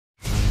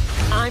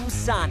I'm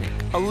Sonic,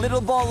 a little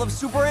ball of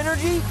super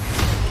energy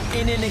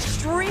in an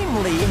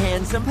extremely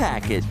handsome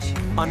package.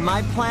 On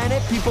my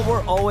planet, people were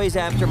always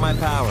after my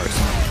powers,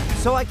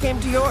 so I came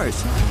to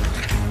yours.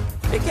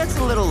 It gets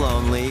a little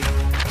lonely,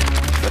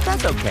 but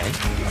that's okay.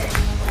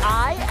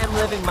 I am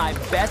living my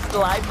best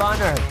life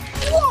on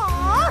Earth.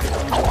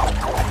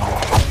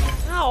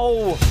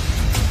 Ow!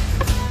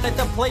 Let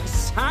the plate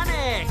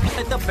Sonic!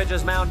 Let the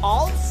pitcher's mound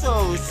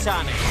also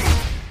Sonic!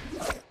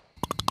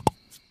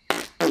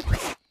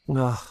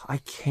 Ugh, I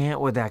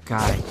can't with that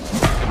guy.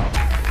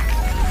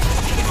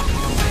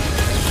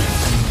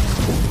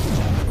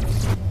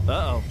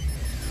 Uh-oh.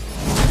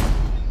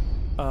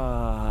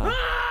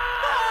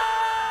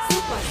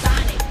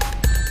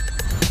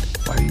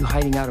 Why are you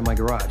hiding out in my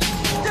garage?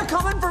 They're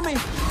coming for me!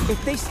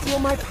 If they steal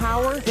my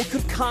power, they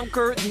could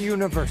conquer the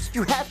universe.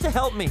 You have to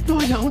help me. No,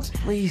 I don't.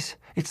 Please,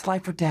 it's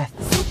life or death.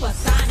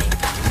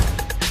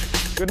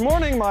 Good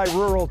morning, my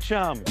rural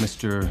chum.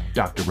 Mr.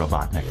 Dr.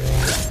 Robotnik,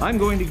 I'm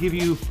going to give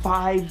you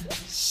 5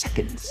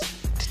 seconds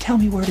to tell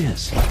me where it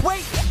is.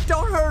 Wait!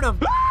 Don't hurt him!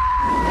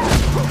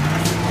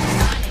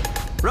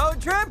 Road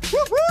trip?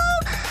 Whoop,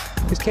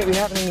 whoop. This can't be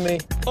happening to me.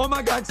 Oh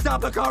my God, stop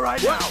the car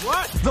right now!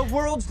 What? The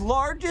world's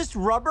largest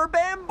rubber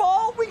band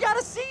ball? We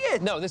gotta see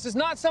it! No, this is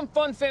not some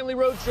fun family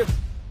road trip.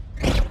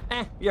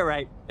 You're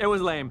right. It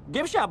was lame.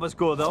 Gift shop was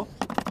cool, though.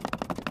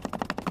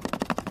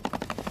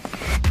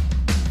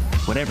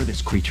 Whatever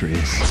this creature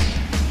is,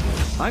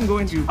 I'm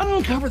going to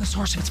uncover the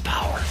source of its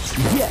power.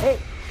 Yeah, hey.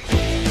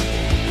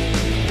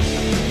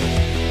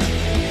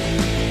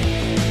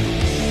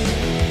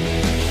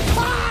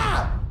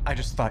 I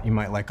just thought you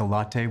might like a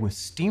latte with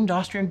steamed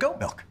Austrian goat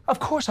milk. Of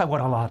course I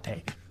want a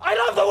latte. I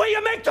love the way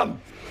you make them!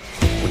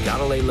 We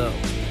gotta lay low.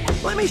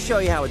 Let me show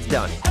you how it's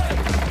done.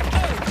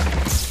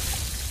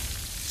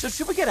 So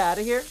should we get out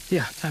of here?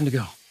 Yeah, time to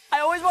go.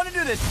 I always want to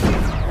do this.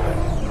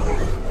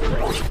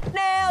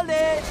 Nailed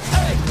it!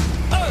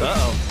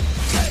 Uh-oh.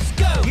 Let's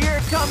go! Here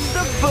comes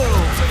the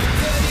boom.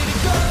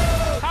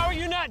 How are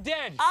you not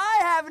dead? I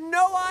have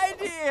no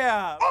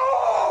idea.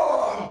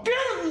 Oh,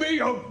 give me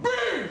a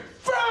big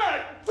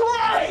fat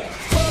break!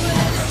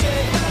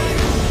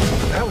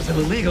 That was an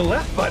illegal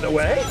left, by the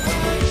way.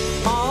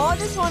 Aw,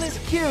 this one is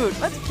cute.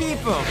 Let's keep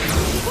him.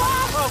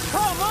 Oh,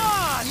 come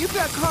on! You've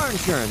got car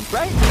insurance,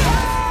 right?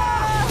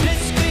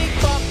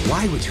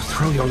 Why would you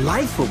throw your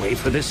life away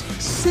for this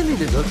silly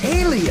little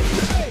alien?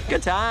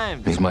 Good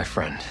time. He's my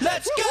friend.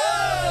 Let's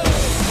go!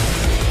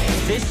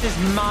 This is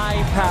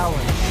my power.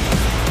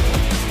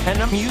 And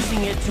I'm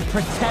using it to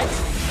protect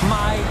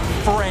my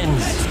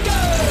friends. Let's go!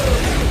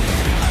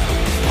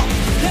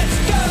 Let's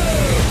go!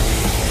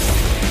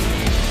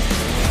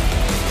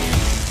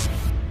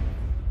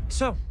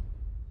 So,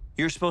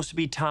 you're supposed to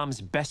be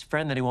Tom's best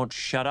friend that he won't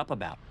shut up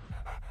about.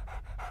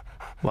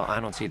 Well,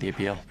 I don't see the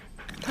appeal.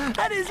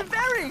 That is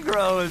very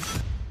gross.